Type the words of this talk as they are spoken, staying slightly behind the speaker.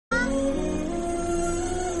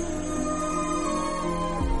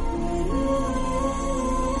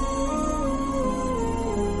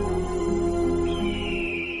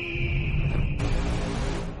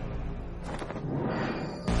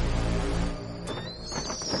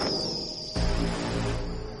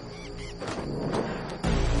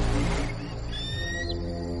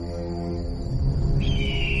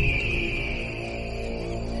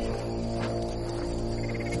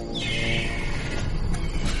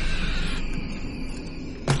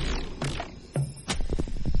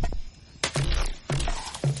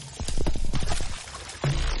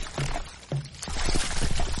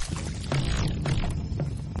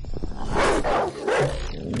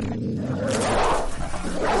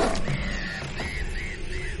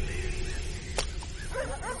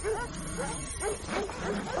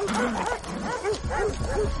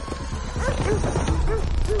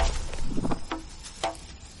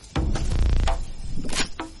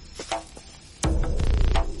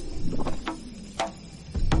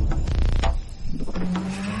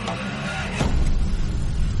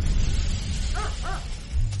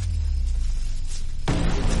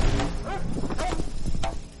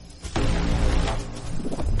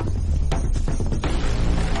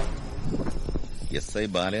SI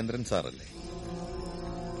Balendran സാറല്ലേ?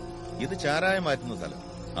 ഇത് ചാരായം മാറ്റുന്ന സ്ഥലം.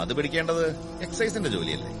 അത് പിടിക്കേണ്ടത് എക്സൈസിന്റെ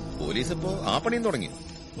ജോലിയല്ലേ? പോലീസ് ഇപ്പോ ആ പണിയും തുടങ്ങി.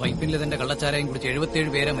 വൈപ്പിനിലെ തന്റെ കള്ളച്ചാരായം കുടിച്ച്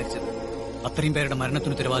 77 പേരെ മരിച്ചത്. അത്രയും പേരുടെ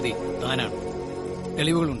മരണത്തിന് ഉത്തരവാദി താനാണ്.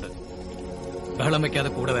 തെളിവുകളുണ്ട്. ബഹളം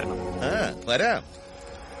വെക്കാതെ കൂടെ വരണം. വരാം.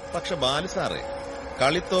 പക്ഷെ ബാലു സാറേ,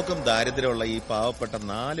 കളിത്തോക്കും ദാരിദ്ര്യമുള്ള ഈ പാവപ്പെട്ട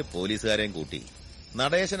 4 പോലീസുകാരെയും കൂട്ടി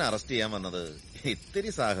നടേശനെ അറസ്റ്റ് ചെയ്യാൻ വന്നത്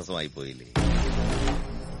ഇത്തിരി സാഹസമായി പോയില്ലേ?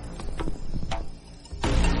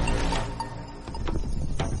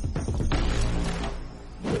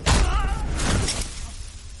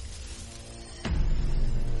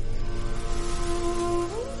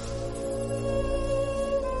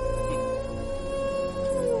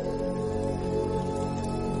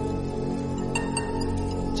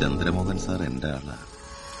 ചന്ദ്രമോഹൻ സാർ എന്റെ ആളാ.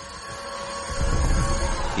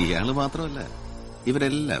 ഇയാള് മാത്രമല്ല,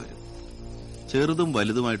 ഇവരെല്ലാവരും ചെറുതും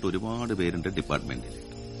വലുതുമായിട്ട് ഒരുപാട് പേരുണ്ട് ഡിപ്പാർട്ട്മെന്റിൽ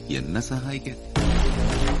എന്നെ സഹായിക്കാൻ.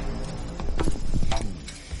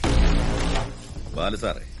 ബാലു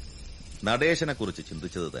സാറേ, നടേശനെ കുറിച്ച്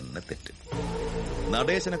ചിന്തിച്ചത് തന്നെ തെറ്റ്.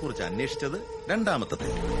 നടേശനെ കുറിച്ച് അന്വേഷിച്ചത് രണ്ടാമത്തെ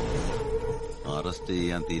തെറ്റ്. അറസ്റ്റ്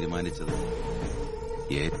ചെയ്യാൻ തീരുമാനിച്ചത്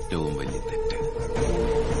ഏറ്റവും വലിയ തെറ്റ്.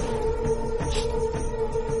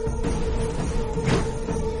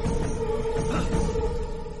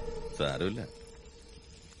 സാരമില്ല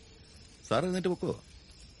സാർ, എന്നിട്ട് പൊക്കോ.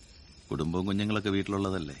 കുടുംബവും കുഞ്ഞുങ്ങളൊക്കെ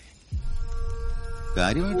വീട്ടിലുള്ളതല്ലേ?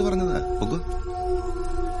 കാര്യമായിട്ട് പറഞ്ഞതാ. പൊക്കോ.